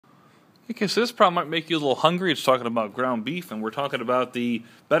Okay, so this problem might make you a little hungry. It's talking about ground beef, and we're talking about the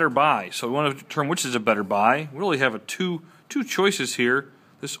better buy. So we want to determine which is a better buy. We really have two choices here.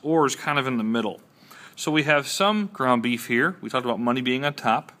 This or is kind of in the middle. So we have some ground beef here. We talked about money being on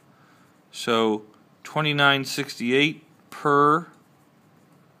top. So $29.68 per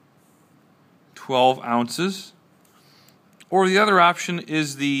 12 ounces. Or the other option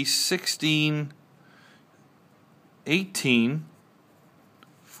is the $16.18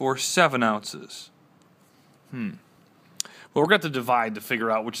 for 7 ounces. Well, we're going to have to divide to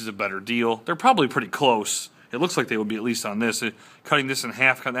figure out which is a better deal. They're probably pretty close. It looks like they would be at least on this. Cutting this in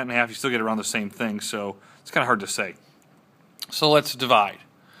half, cutting that in half, you still get around the same thing, so it's kind of hard to say. So let's divide.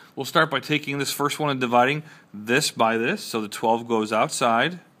 We'll start by taking this first one and dividing this by this. So the 12 goes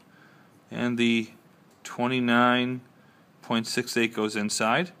outside, and the 29.68 goes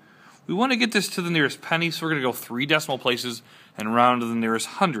inside. We want to get this to the nearest penny, so we're going to go 3 decimal places and round to the nearest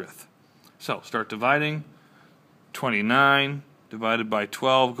hundredth. So start dividing. 29 divided by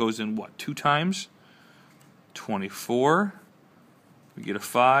 12 goes in what, 2 times? 24. We get a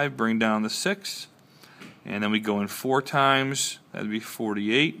 5, bring down the 6. And then we go in 4 times. That would be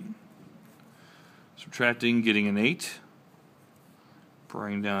 48. Subtracting, getting an 8.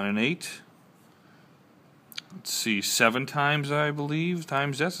 Bring down an 8. Let's see, 7 times, I believe,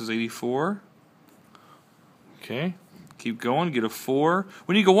 times this is 84. Okay, keep going, get a 4.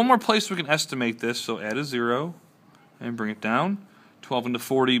 We need to go one more place so we can estimate this, so add a 0 and bring it down. 12 into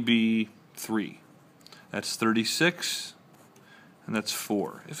 40 be 3. That's 36, and that's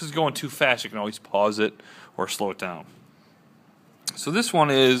 4. If it's going too fast, you can always pause it or slow it down. So this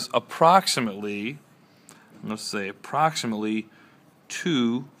one is approximately, let's say approximately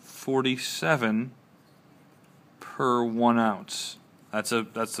 $2.47 per 1 ounce. That's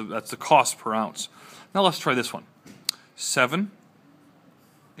the cost per ounce. Now let's try this one. 7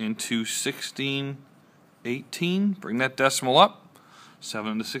 into 16.18. Bring that decimal up.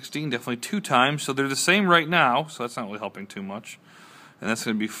 7 into 16, definitely 2 times. So they're the same right now, so that's not really helping too much. And that's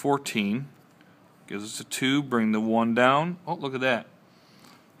going to be 14. Gives us a 2. Bring the 1 down. Oh, look at that.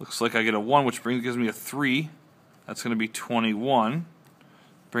 Looks like I get a 1, which gives me a 3. That's going to be 21.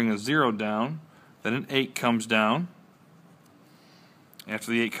 Bring a 0 down. Then an 8 comes down. After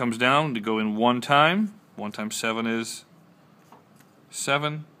the 8 comes down, to go in 1 time. 1 times 7 is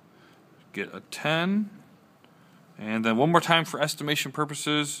 7. Get a 10. And then one more time for estimation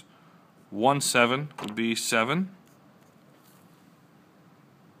purposes. 1 7 would be 7.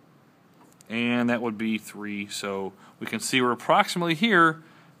 And that would be 3. So we can see we're approximately here.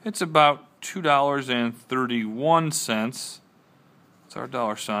 It's about $2.31. That's our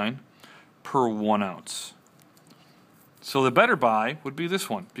dollar sign. Per 1 ounce. So the better buy would be this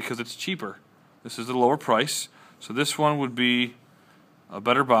one because it's cheaper. This is the lower price. So this one would be a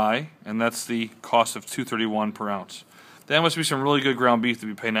better buy, and that's the cost of $2.31 per ounce. That must be some really good ground beef to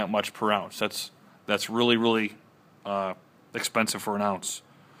be paying that much per ounce. That's really expensive for an ounce.